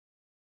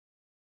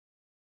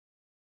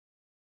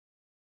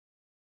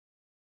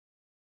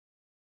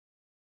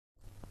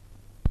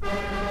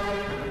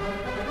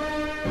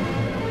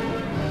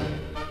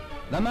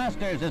The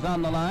Masters is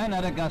on the line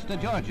at Augusta,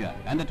 Georgia,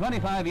 and the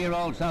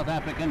 25-year-old South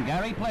African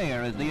Gary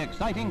Player is the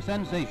exciting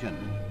sensation.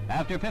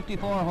 After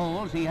 54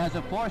 holes, he has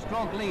a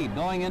 4-stroke lead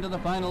going into the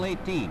final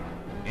 18.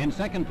 In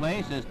second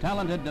place is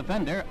talented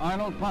defender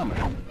Arnold Palmer.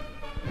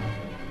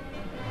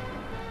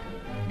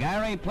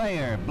 Gary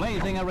Player,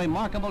 blazing a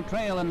remarkable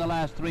trail in the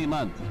last 3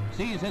 months,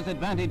 sees his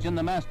advantage in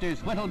the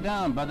Masters whittled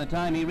down by the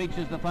time he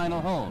reaches the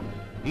final hole.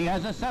 He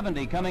has a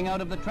 70 coming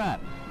out of the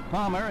trap.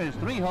 Palmer is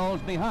 3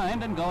 holes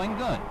behind and going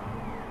good.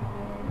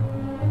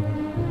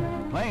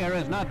 Player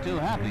is not too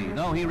happy,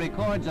 though he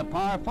records a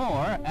par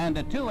 4 and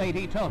a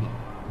 280 total.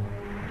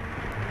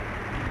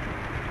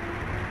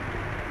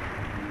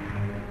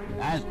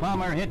 As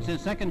Palmer hits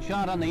his second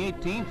shot on the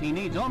 18th, he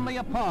needs only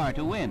a par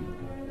to win.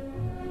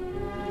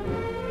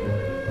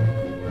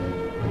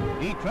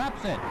 He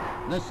traps it,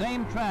 the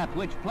same trap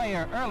which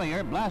Player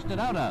earlier blasted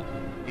out of.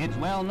 It's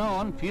well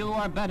known few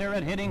are better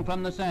at hitting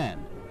from the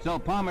sand, so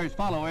Palmer's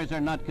followers are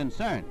not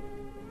concerned.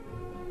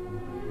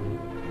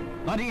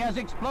 But he has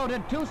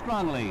exploded too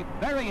strongly,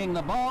 burying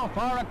the ball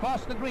far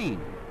across the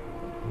green.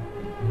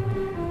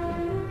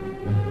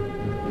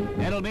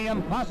 It'll be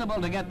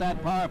impossible to get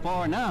that par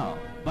 4 now,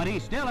 but he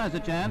still has a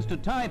chance to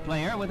tie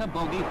Player with a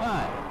bogey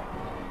 5.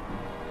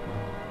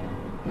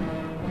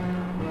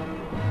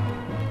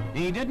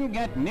 He didn't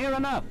get near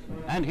enough,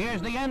 and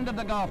here's the end of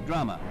the golf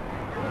drama.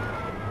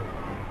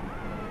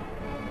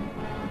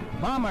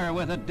 Palmer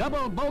with a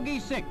double bogey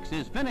 6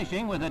 is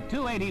finishing with a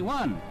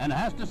 281 and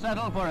has to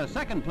settle for a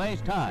second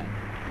place tie.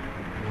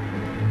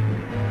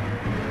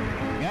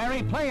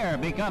 Gary Player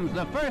becomes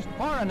the first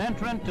foreign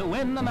entrant to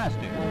win the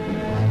Masters.